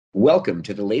Welcome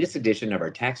to the latest edition of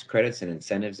our Tax Credits and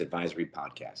Incentives Advisory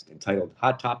podcast entitled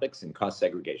Hot Topics and Cost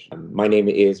Segregation. My name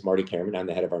is Marty Kerman. I'm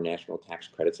the head of our National Tax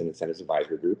Credits and Incentives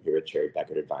Advisory Group here at Cherry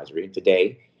Bekaert Advisory. And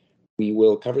today, we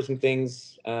will cover some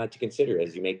things to consider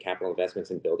as you make capital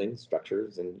investments in buildings,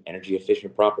 structures, and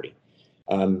energy-efficient property.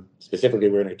 Specifically,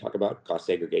 we're going to talk about cost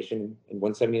segregation in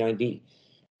 179D.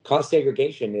 Cost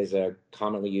segregation is a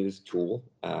commonly used tool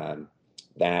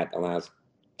that allows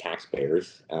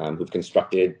taxpayers who've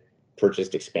constructed,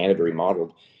 purchased, expanded, or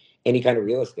remodeled any kind of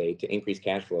real estate to increase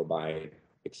cash flow by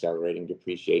accelerating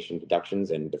depreciation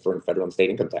deductions and deferring federal and state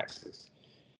income taxes.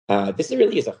 This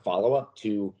really is a follow-up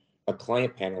to a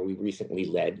client panel we recently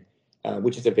led,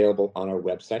 which is available on our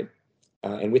website.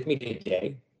 And with me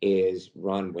today is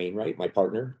Ron Wainwright, my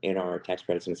partner in our Tax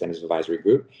Credits and Incentives Advisory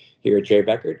Group here at Cherry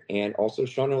Bekaert, and also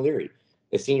Sean O'Leary,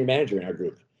 the senior manager in our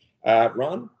group.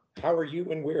 Ron, how are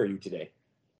you and where are you today?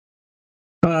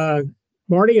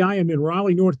 Marty, I am in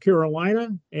Raleigh, North Carolina,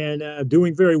 and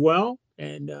doing very well.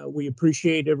 And we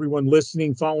appreciate everyone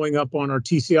listening, following up on our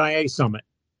TCIA summit.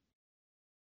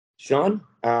 Sean,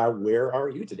 where are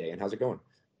you today and how's it going?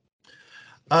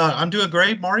 I'm doing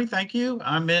great, Marty. Thank you.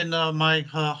 I'm in my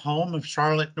home of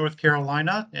Charlotte, North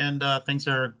Carolina, and things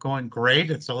are going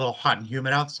great. It's a little hot and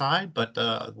humid outside, but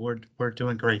we're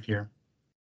doing great here.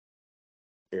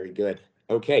 Very good.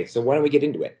 Okay, so why don't we get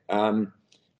into it?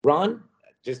 Ron,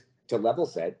 just to level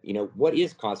set, what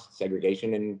is cost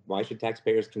segregation and why should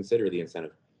taxpayers consider the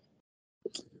incentive?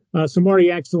 So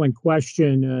Marty, excellent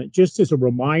question. Just as a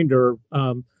reminder,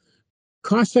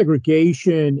 cost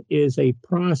segregation is a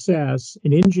process,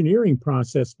 an engineering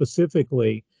process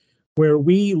specifically, where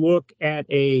we look at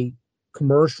a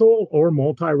commercial or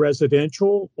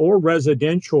multi-residential or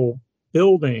residential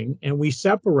building and we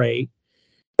separate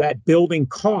that building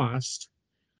cost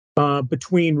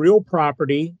between real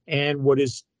property and what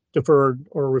is deferred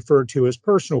or referred to as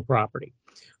personal property.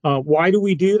 Why do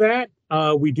we do that?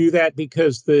 We do that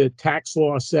because the tax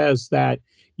law says that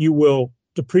you will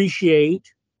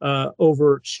depreciate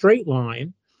over straight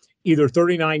line, either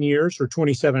 39 years or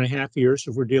 27 and a half years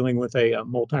if we're dealing with a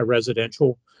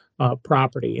multi-residential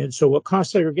property. And so what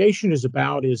cost segregation is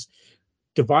about is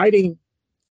dividing,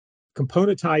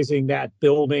 componentizing that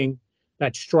building,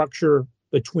 that structure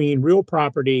between real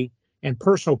property and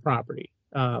personal property.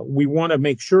 We want to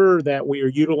make sure that we are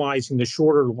utilizing the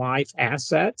shorter life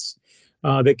assets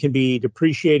that can be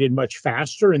depreciated much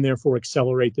faster and therefore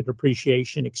accelerate the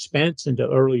depreciation expense into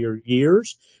earlier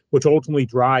years, which ultimately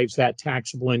drives that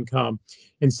taxable income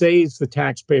and saves the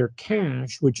taxpayer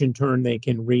cash, which in turn they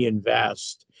can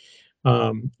reinvest.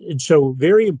 And so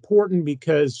very important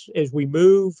because as we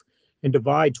move and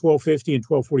divide 1250 and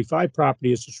 1245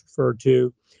 property, as it's referred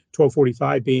to,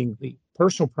 1245 being the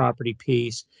personal property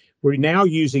piece, we're now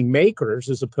using makers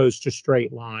as opposed to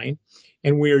straight line,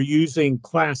 and we are using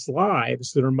class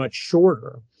lives that are much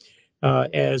shorter.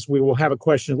 As we will have a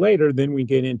question later, then we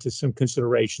get into some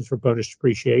considerations for bonus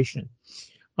depreciation.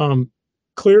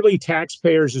 Clearly,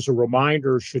 taxpayers, as a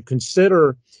reminder, should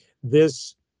consider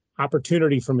this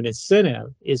opportunity from an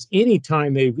incentive is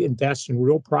anytime they invest in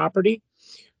real property,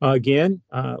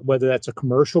 whether that's a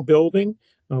commercial building,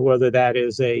 whether that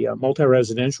is a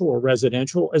multi-residential or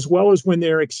residential, as well as when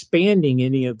they're expanding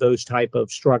any of those type of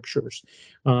structures.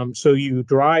 So you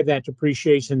drive that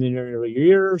depreciation in the early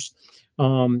years,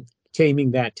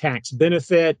 taming that tax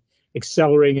benefit,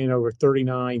 accelerating it over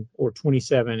 39 or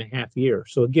 27 and a half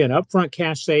years. So again, upfront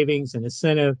cash savings and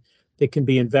incentive that can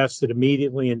be invested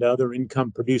immediately into other income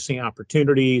producing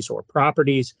opportunities or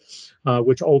properties,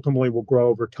 which ultimately will grow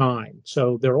over time.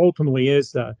 So there ultimately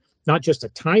is not just a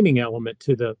timing element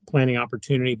to the planning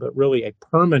opportunity, but really a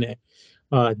permanent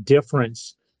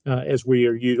difference as we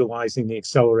are utilizing the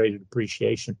accelerated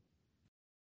depreciation.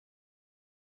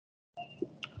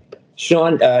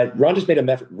 Sean, Ron just made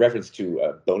a reference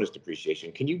to bonus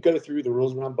depreciation. Can you go through the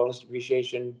rules around bonus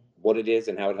depreciation, what it is,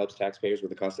 and how it helps taxpayers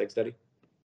with the cost seg study?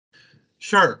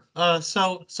 Sure.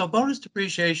 So bonus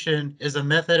depreciation is a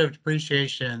method of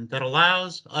depreciation that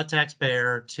allows a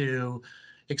taxpayer to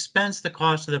expense the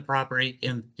cost of the property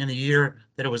in the year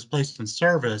that it was placed in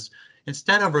service,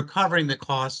 instead of recovering the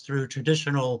cost through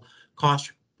traditional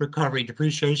cost recovery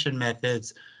depreciation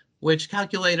methods, which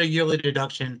calculate a yearly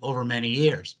deduction over many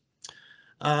years.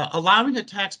 Allowing a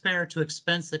taxpayer to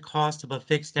expense the cost of a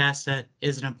fixed asset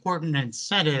is an important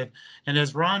incentive, and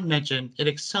as Ron mentioned, it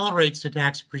accelerates the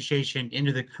tax depreciation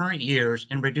into the current years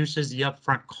and reduces the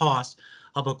upfront cost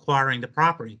of acquiring the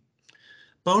property.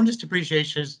 Bonus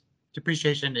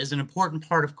depreciation is an important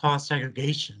part of cost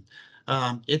segregation.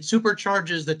 It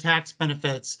supercharges the tax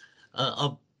benefits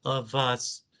of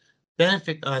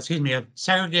of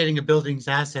segregating a building's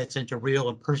assets into real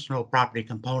and personal property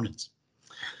components.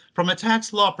 From a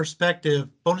tax law perspective,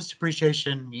 bonus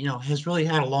depreciation, has really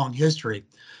had a long history.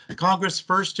 Congress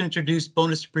first introduced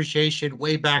bonus depreciation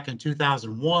way back in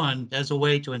 2001 as a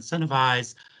way to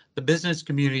incentivize the business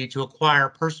community to acquire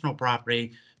personal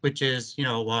property, which is,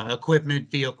 equipment,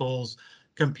 vehicles,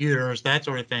 computers, that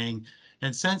sort of thing.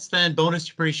 And since then, bonus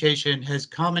depreciation has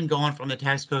come and gone from the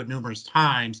tax code numerous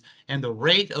times, and the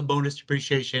rate of bonus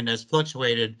depreciation has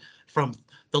fluctuated from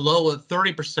the low of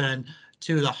 30%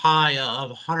 to the high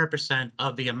of 100%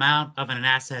 of the amount of an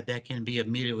asset that can be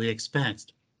immediately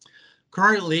expensed.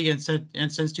 Currently, and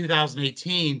since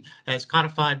 2018, as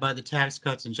codified by the Tax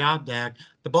Cuts and Jobs Act,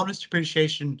 the bonus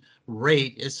depreciation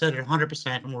rate is set at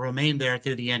 100% and will remain there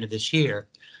through the end of this year.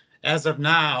 As of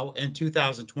now, in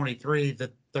 2023,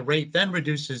 the rate then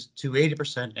reduces to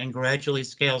 80% and gradually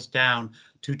scales down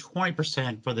to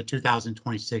 20% for the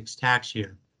 2026 tax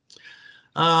year.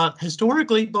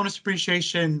 Historically, bonus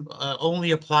depreciation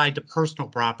only applied to personal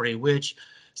property, which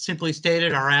simply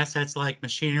stated are assets like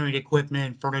machinery and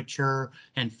equipment, furniture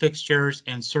and fixtures,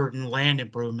 and certain land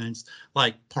improvements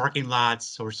like parking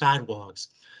lots or sidewalks.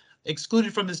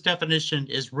 Excluded from this definition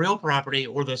is real property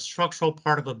or the structural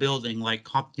part of a building like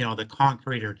the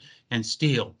concrete and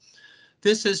steel.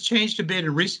 This has changed a bit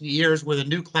in recent years with a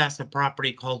new class of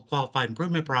property called qualified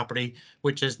improvement property,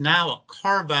 which is now a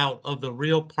carve out of the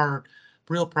real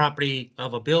property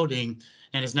of a building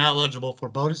and is now eligible for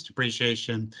bonus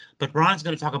depreciation. But Ron's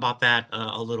going to talk about that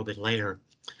a little bit later.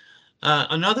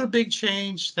 Another big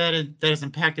change that has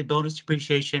impacted bonus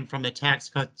depreciation from the Tax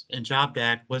Cuts and Jobs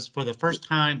Act was for the first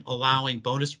time allowing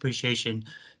bonus depreciation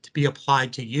to be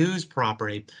applied to used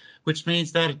property, which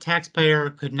means that a taxpayer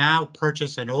could now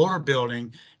purchase an older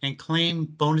building and claim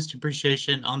bonus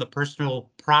depreciation on the personal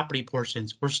property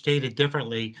portions, or stated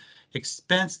differently,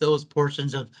 expense those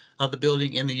portions of the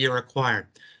building in the year acquired.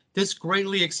 This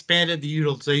greatly expanded the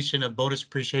utilization of bonus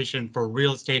depreciation for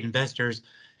real estate investors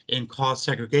in cost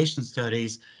segregation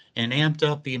studies and amped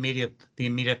up the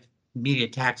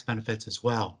immediate tax benefits as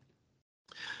well.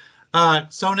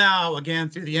 So now, again,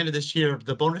 through the end of this year,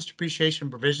 the bonus depreciation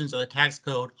provisions of the tax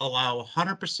code allow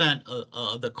 100%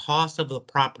 of the cost of the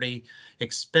property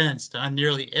expensed on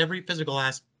nearly every physical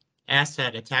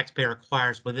asset a taxpayer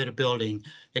acquires within a building,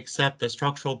 except the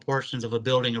structural portions of a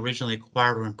building originally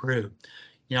acquired or improved.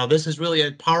 This is really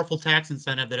a powerful tax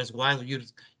incentive that is widely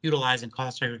utilized in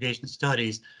cost segregation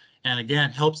studies, and again,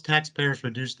 helps taxpayers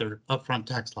reduce their upfront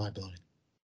tax liability.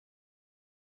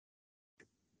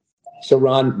 So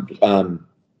Ron,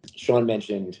 Sean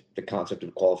mentioned the concept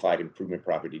of qualified improvement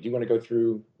property. Do you want to go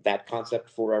through that concept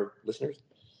for our listeners?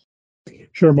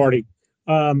 Sure, Marty.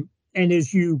 And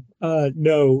as you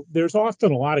know, there's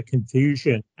often a lot of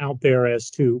confusion out there as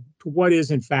to what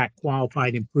is in fact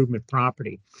qualified improvement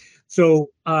property. So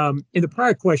in the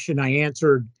prior question, I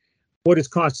answered what is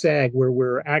cost seg, where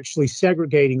we're actually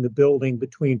segregating the building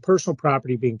between personal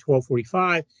property being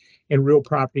 1245 and real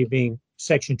property being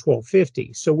Section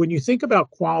 1250. So when you think about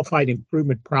qualified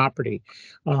improvement property,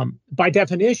 by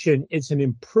definition, it's an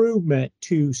improvement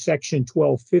to Section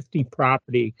 1250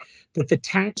 property that the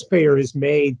taxpayer has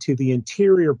made to the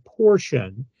interior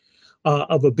portion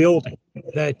of a building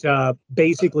that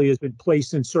basically has been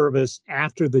placed in service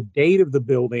after the date of the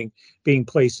building being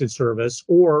placed in service,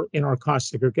 or in our cost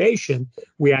segregation,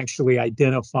 we actually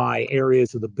identify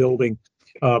areas of the building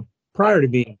prior to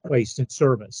being placed in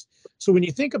service. So when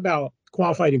you think about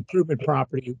qualified improvement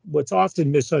property, what's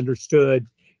often misunderstood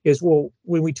is, well,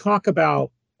 when we talk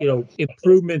about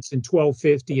improvements in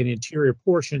 1250 and interior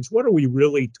portions, what are we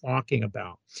really talking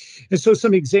about? And so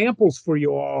some examples for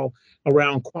you all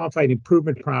around qualified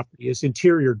improvement property is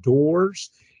interior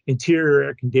doors, interior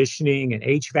air conditioning and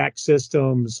HVAC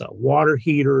systems, water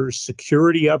heaters,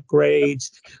 security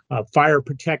upgrades, fire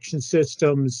protection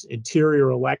systems, interior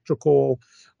electrical,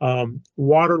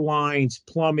 water lines,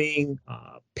 plumbing,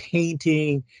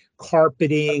 painting,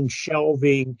 carpeting,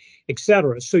 shelving,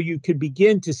 etc. So you could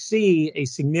begin to see a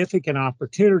significant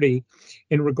opportunity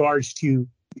in regards to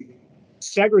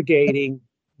segregating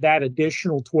that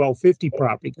additional 1250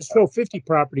 property, because 1250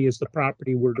 property is the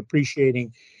property we're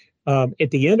depreciating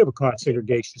at the end of a cost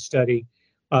segregation study,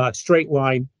 straight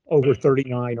line over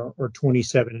 39 or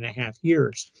 27 and a half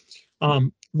years.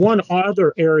 One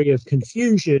other area of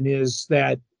confusion is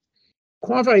that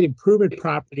qualified improvement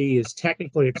property is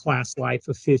technically a class life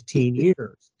of 15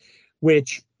 years,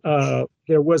 which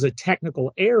there was a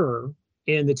technical error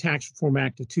in the Tax Reform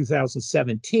Act of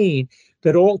 2017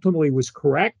 that ultimately was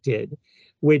corrected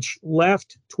which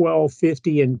left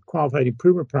 1250 and qualified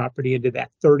improvement property into that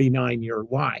 39-year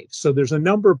life. So there's a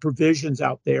number of provisions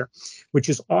out there, which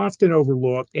is often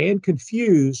overlooked and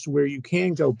confused, where you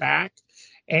can go back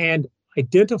and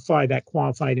identify that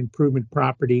qualified improvement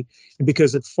property. And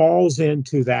because it falls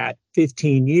into that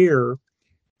 15-year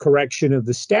correction of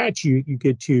the statute, you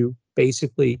get to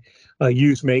basically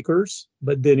use makers.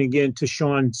 But then again, to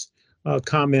Sean's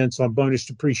comments on bonus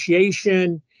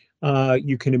depreciation,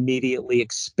 you can immediately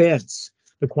expense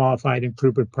the qualified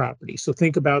improvement property. So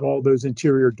think about all those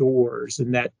interior doors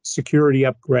and that security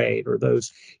upgrade, or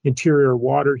those interior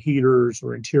water heaters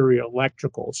or interior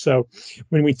electrical. So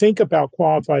when we think about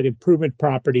qualified improvement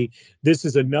property, this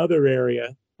is another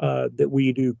area that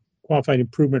we do qualified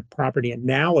improvement property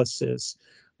analysis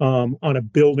on a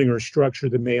building or structure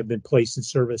that may have been placed in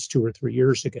service 2 or 3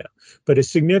 years ago. But a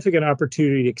significant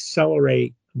opportunity to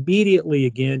accelerate immediately,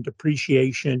 again,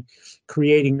 depreciation,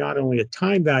 creating not only a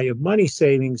time value of money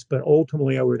savings, but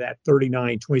ultimately over that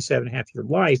 27.5 year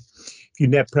life, if you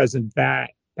net present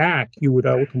back, you would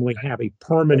ultimately have a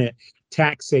permanent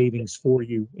tax savings for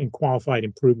you in qualified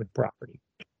improvement property.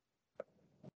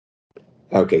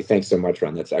 Okay, thanks so much,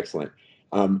 Ron. That's excellent.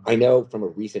 I know from a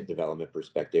recent development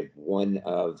perspective, one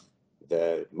of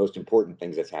the most important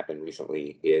things that's happened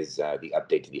recently is the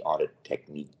update to the audit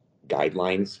technique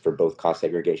guidelines for both cost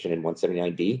segregation and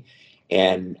 179D.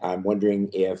 And I'm wondering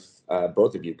if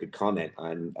both of you could comment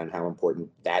on how important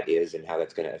that is and how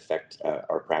that's going to affect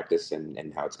our practice,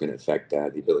 and how it's going to affect the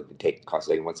ability to take cost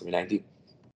seg and 179D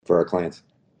for our clients.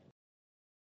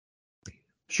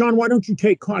 Sean, why don't you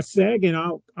take cost seg,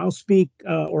 and I'll speak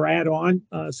or add on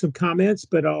some comments,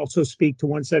 but I'll also speak to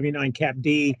 179 Cap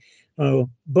D.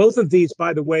 Both of these,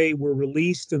 by the way, were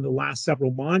released in the last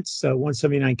several months.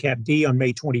 179 Cap D on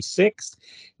May 26th,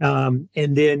 and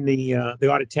then the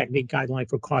audit technique guideline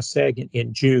for cost seg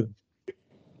in June.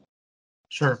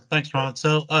 Sure. Thanks, Ron.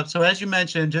 So as you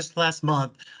mentioned, just last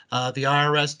month, the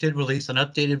IRS did release an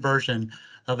updated version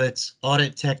of its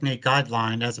audit technique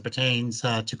guideline as it pertains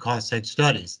to cost seg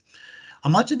studies.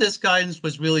 Much of this guidance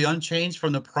was really unchanged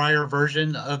from the prior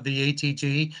version of the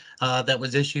ATG that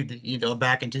was issued,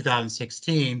 back in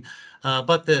 2016.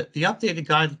 But the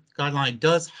updated guideline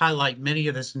does highlight many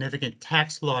of the significant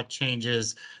tax law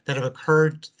changes that have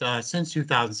occurred since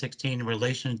 2016 in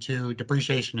relation to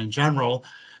depreciation in general.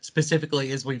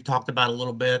 Specifically, as we've talked about a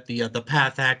little bit, the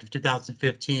PATH Act of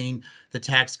 2015, the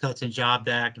Tax Cuts and Jobs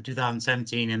Act of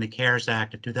 2017, and the CARES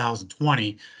Act of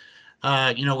 2020.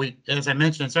 As I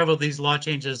mentioned, several of these law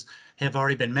changes have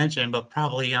already been mentioned, but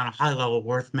probably on a high level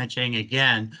worth mentioning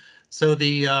again. So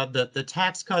the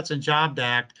Tax Cuts and Jobs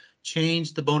Act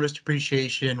changed the bonus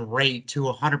depreciation rate to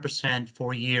 100%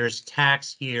 for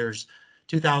tax years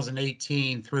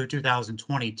 2018 through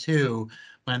 2022,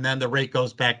 and then the rate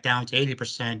goes back down to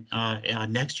 80%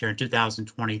 next year in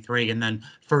 2023, and then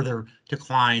further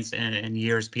declines in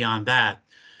years beyond that.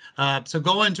 So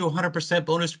going to 100%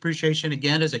 bonus depreciation,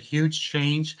 again, is a huge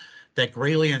change that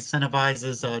greatly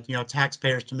incentivizes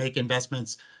taxpayers to make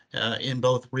investments in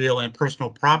both real and personal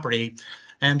property.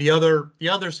 And the other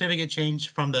significant change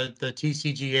from the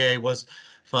TCJA was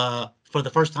for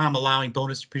the first time allowing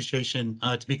bonus depreciation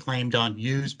to be claimed on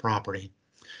used property.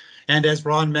 And as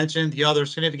Ron mentioned, the other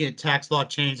significant tax law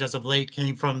change as of late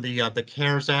came from the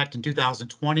CARES Act in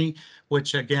 2020,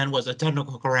 which again was a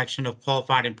technical correction of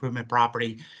qualified improvement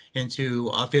property into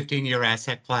a 15-year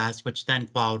asset class, which then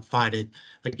qualified it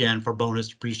again for bonus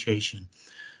depreciation.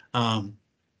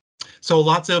 So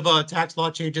lots of tax law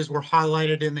changes were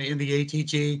highlighted in the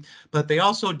ATG, but they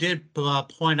also did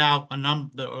point out a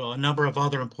number of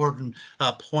other important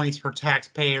points for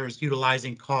taxpayers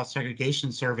utilizing cost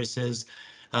segregation services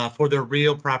for their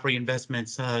real property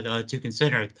investments to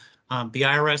consider. The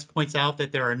IRS points out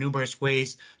that there are numerous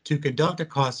ways to conduct a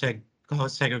cost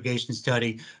segregation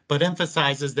study, but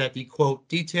emphasizes that the, quote,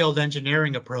 detailed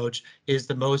engineering approach is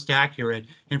the most accurate,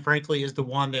 and frankly is the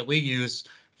one that we use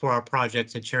for our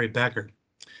projects at Cherry Bekaert.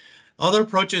 Other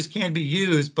approaches can be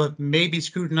used, but may be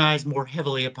scrutinized more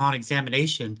heavily upon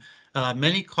examination.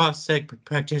 Many cost seg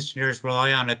practitioners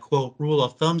rely on a, quote, rule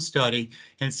of thumb study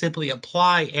and simply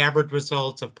apply average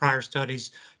results of prior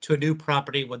studies to a new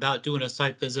property without doing a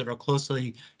site visit or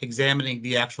closely examining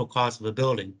the actual cost of the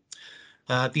building.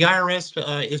 The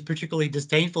IRS is particularly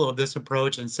disdainful of this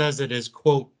approach and says it is,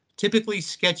 quote, typically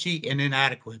sketchy and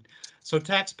inadequate. So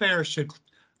taxpayers should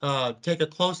take a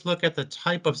close look at the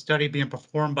type of study being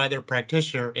performed by their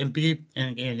practitioner and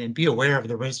be aware of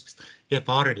the risks if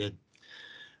audited.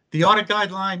 The audit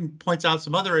guideline points out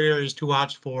some other areas to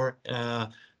watch for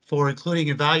including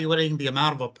evaluating the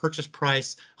amount of a purchase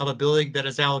price of a building that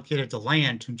is allocated to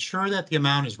land to ensure that the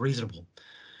amount is reasonable.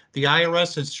 The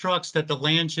IRS instructs that the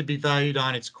land should be valued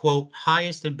on its, quote,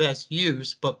 highest and best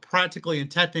use, but practically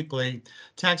and technically,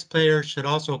 taxpayers should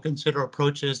also consider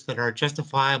approaches that are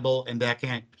justifiable and that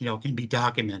can be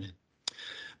documented.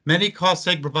 Many cost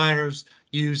seg providers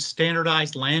use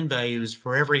standardized land values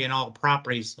for every and all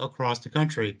properties across the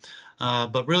country.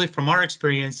 But really, from our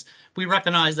experience, we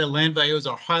recognize that land values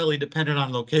are highly dependent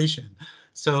on location.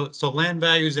 So land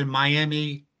values in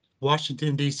Miami,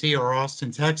 Washington, D.C., or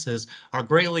Austin, Texas, are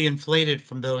greatly inflated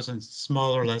from those in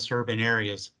smaller, less urban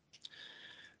areas.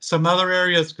 Some other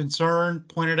areas of concern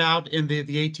pointed out in the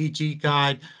ATG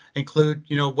guide include,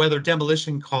 whether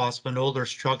demolition costs of an older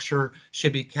structure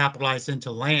should be capitalized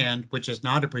into land, which is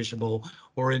not depreciable,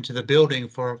 or into the building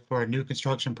for new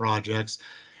construction projects,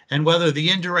 and whether the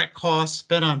indirect costs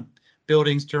spent on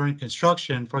buildings during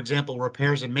construction, for example,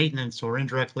 repairs and maintenance or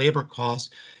indirect labor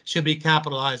costs, should be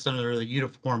capitalized under the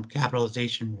uniform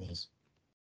capitalization rules.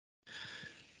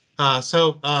 In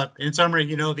summary,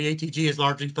 the ATG is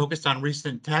largely focused on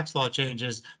recent tax law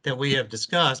changes that we have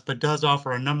discussed, but does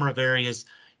offer a number of areas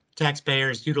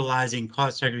taxpayers utilizing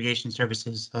cost segregation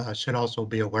services should also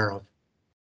be aware of.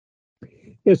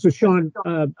 Yeah, so Sean,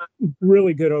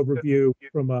 really good overview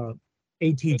from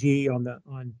ATG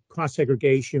on cost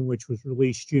segregation, which was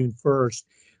released June 1st.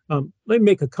 Let me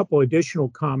make a couple additional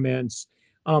comments.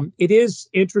 It is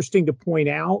interesting to point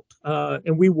out,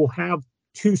 and we will have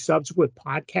 2 subsequent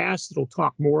podcasts that'll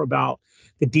talk more about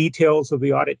the details of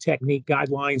the audit technique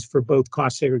guidelines for both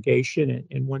cost segregation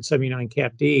and 179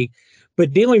 Cap D.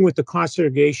 But dealing with the cost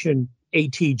segregation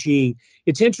ATG,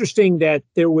 it's interesting that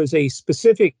there was a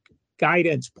specific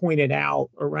guidance pointed out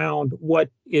around what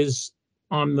is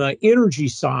on the energy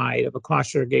side of a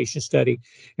cost segregation study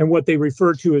and what they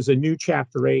refer to as a new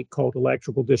Chapter 8 called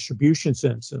electrical distribution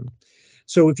system.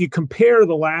 So if you compare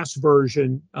the last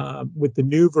version with the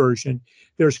new version,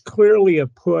 there's clearly a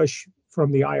push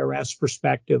from the IRS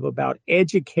perspective about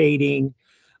educating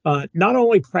not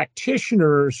only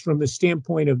practitioners from the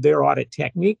standpoint of their audit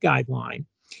technique guideline,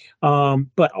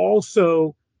 but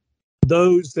also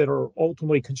those that are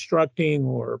ultimately constructing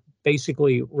or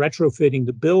basically retrofitting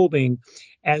the building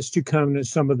as to come to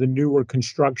some of the newer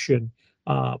construction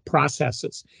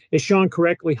processes. As Sean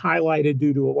correctly highlighted,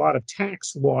 due to a lot of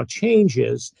tax law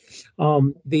changes,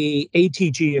 the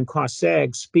ATG and cost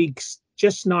seg speaks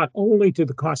just not only to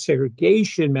the cost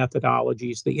segregation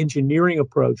methodologies, the engineering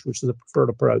approach, which is the preferred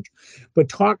approach, but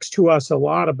talks to us a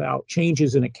lot about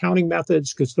changes in accounting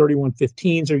methods because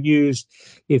 3115s are used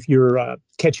if you're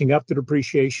catching up to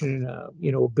depreciation,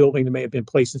 a building that may have been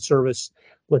placed in service,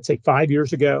 let's say 5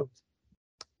 years ago.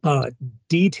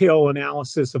 Detail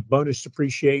analysis of bonus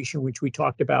depreciation, which we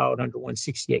talked about under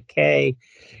 168K.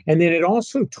 And then it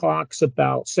also talks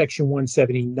about Section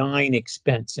 179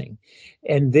 expensing.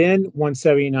 And then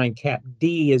 179 Cap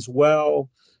D as well,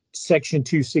 Section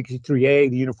 263A,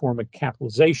 the uniform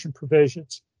capitalization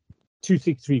provisions,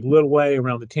 263 little a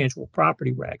around the tangible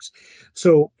property regs.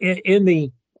 So in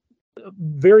the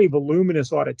very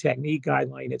voluminous audit technique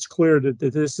guideline, it's clear that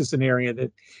this is an area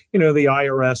that, the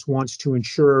IRS wants to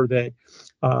ensure that,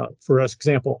 for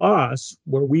example,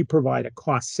 where we provide a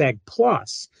cost seg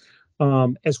plus,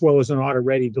 as well as an audit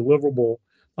ready deliverable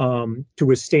to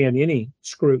withstand any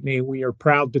scrutiny. We are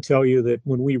proud to tell you that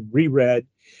when we reread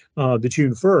the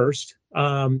June 1st,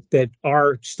 that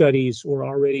our studies were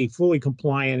already fully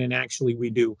compliant, and actually we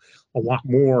do a lot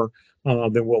more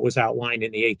than what was outlined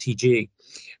in the ATG.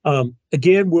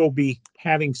 Again, we'll be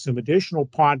having some additional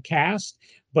podcasts,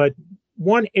 but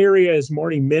one area, as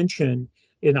Marty mentioned,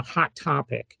 in a hot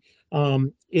topic,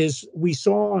 is we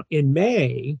saw in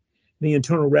May, the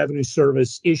Internal Revenue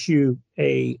Service issue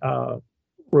a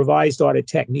revised audit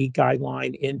technique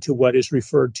guideline into what is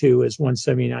referred to as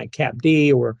 179 Cap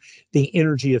D, or the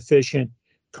energy efficient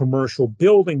commercial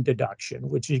building deduction,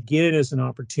 which again is an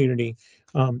opportunity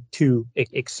to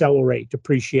accelerate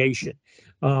depreciation.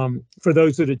 For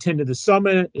those that attended the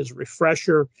summit, as a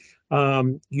refresher,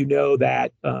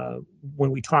 that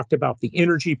when we talked about the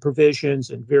energy provisions,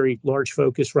 and very large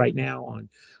focus right now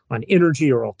on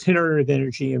energy or alternative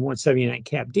energy, and 179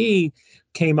 Cap D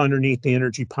came underneath the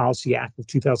Energy Policy Act of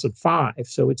 2005.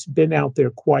 So it's been out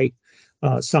there quite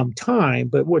some time,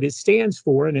 but what it stands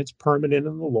for, and it's permanent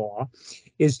in the law,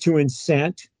 is to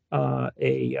incent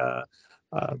a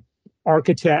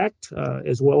architect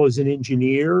as well as an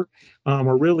engineer,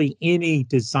 or really any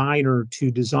designer,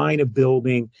 to design a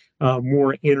building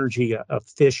more energy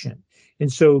efficient.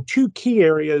 And so 2 key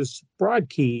areas, broad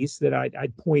keys that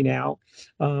I'd point out,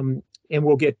 and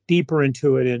we'll get deeper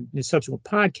into it in subsequent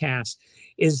podcasts,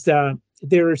 is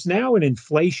there is now an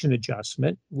inflation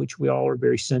adjustment, which we all are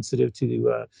very sensitive to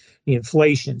the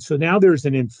inflation. So now there's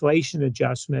an inflation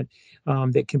adjustment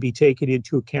that can be taken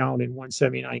into account in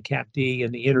 179 Cap D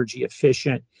and the energy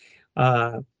efficient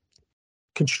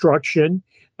construction,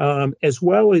 as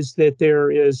well as that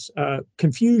there is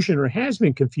confusion, or has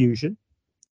been confusion,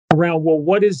 around, well,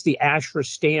 what is the ASHRAE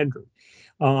standard?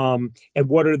 And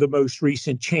what are the most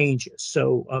recent changes?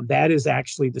 So that is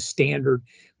actually the standard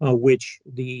which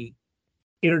the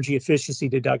energy efficiency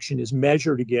deduction is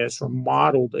measured against or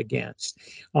modeled against.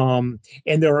 And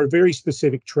there are very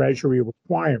specific Treasury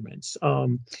requirements.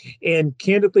 And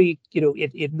candidly,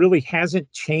 it really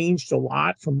hasn't changed a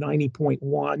lot from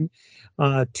 90.1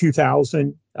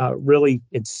 2000, really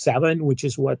it's 7, which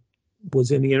is what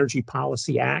was in the Energy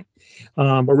Policy Act,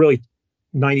 or really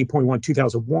 90.1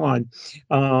 2001,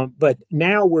 but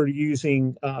now we're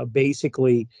using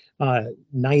basically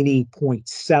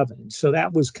 90.7. So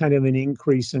that was kind of an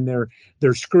increase in their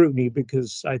scrutiny,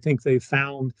 because I think they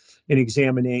found in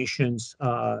examinations,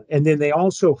 and then they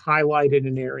also highlighted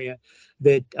an area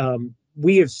that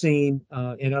we have seen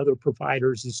in other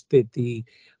providers, is that the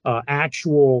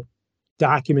actual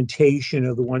documentation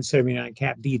of the 179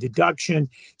 Cap D deduction,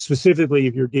 specifically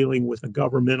if you're dealing with a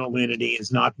governmental entity,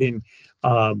 has not been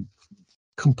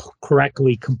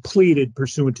correctly completed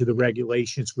pursuant to the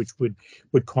regulations, which would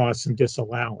cause some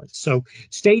disallowance. So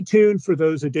stay tuned for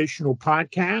those additional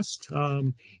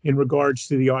podcasts in regards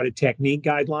to the audit technique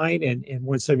guideline and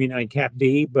 179 Cap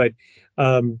D. But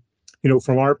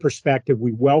from our perspective,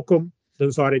 we welcome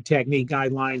those audit technique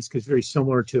guidelines, because very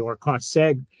similar to our cost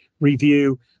seg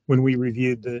review, when we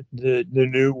reviewed the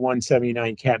new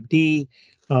 179 Cap D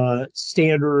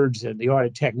standards and the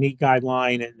audit technique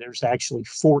guideline, and there's actually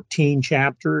 14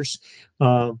 chapters.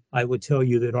 I would tell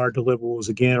you that our deliverables,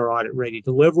 again, are audit ready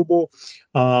deliverable,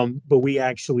 but we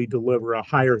actually deliver a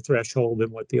higher threshold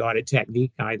than what the audit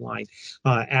technique guideline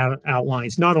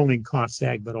outlines, not only in cost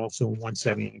seg, but also in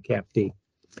 179 Cap D.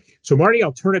 So Marty,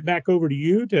 I'll turn it back over to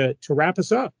you to wrap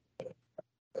us up.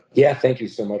 Yeah, thank you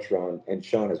so much, Ron, and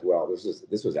Sean as well.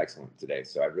 This was excellent today,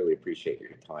 so I really appreciate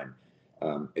your time.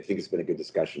 I think it's been a good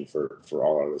discussion for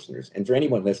all our listeners. And for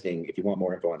anyone listening, if you want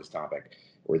more info on this topic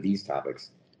or these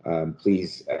topics,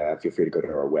 please feel free to go to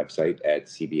our website at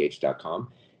cbh.com.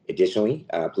 Additionally,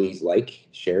 please like,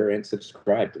 share, and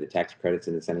subscribe to the Tax Credits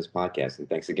and Incentives podcast. And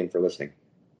thanks again for listening.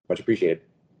 Much appreciated.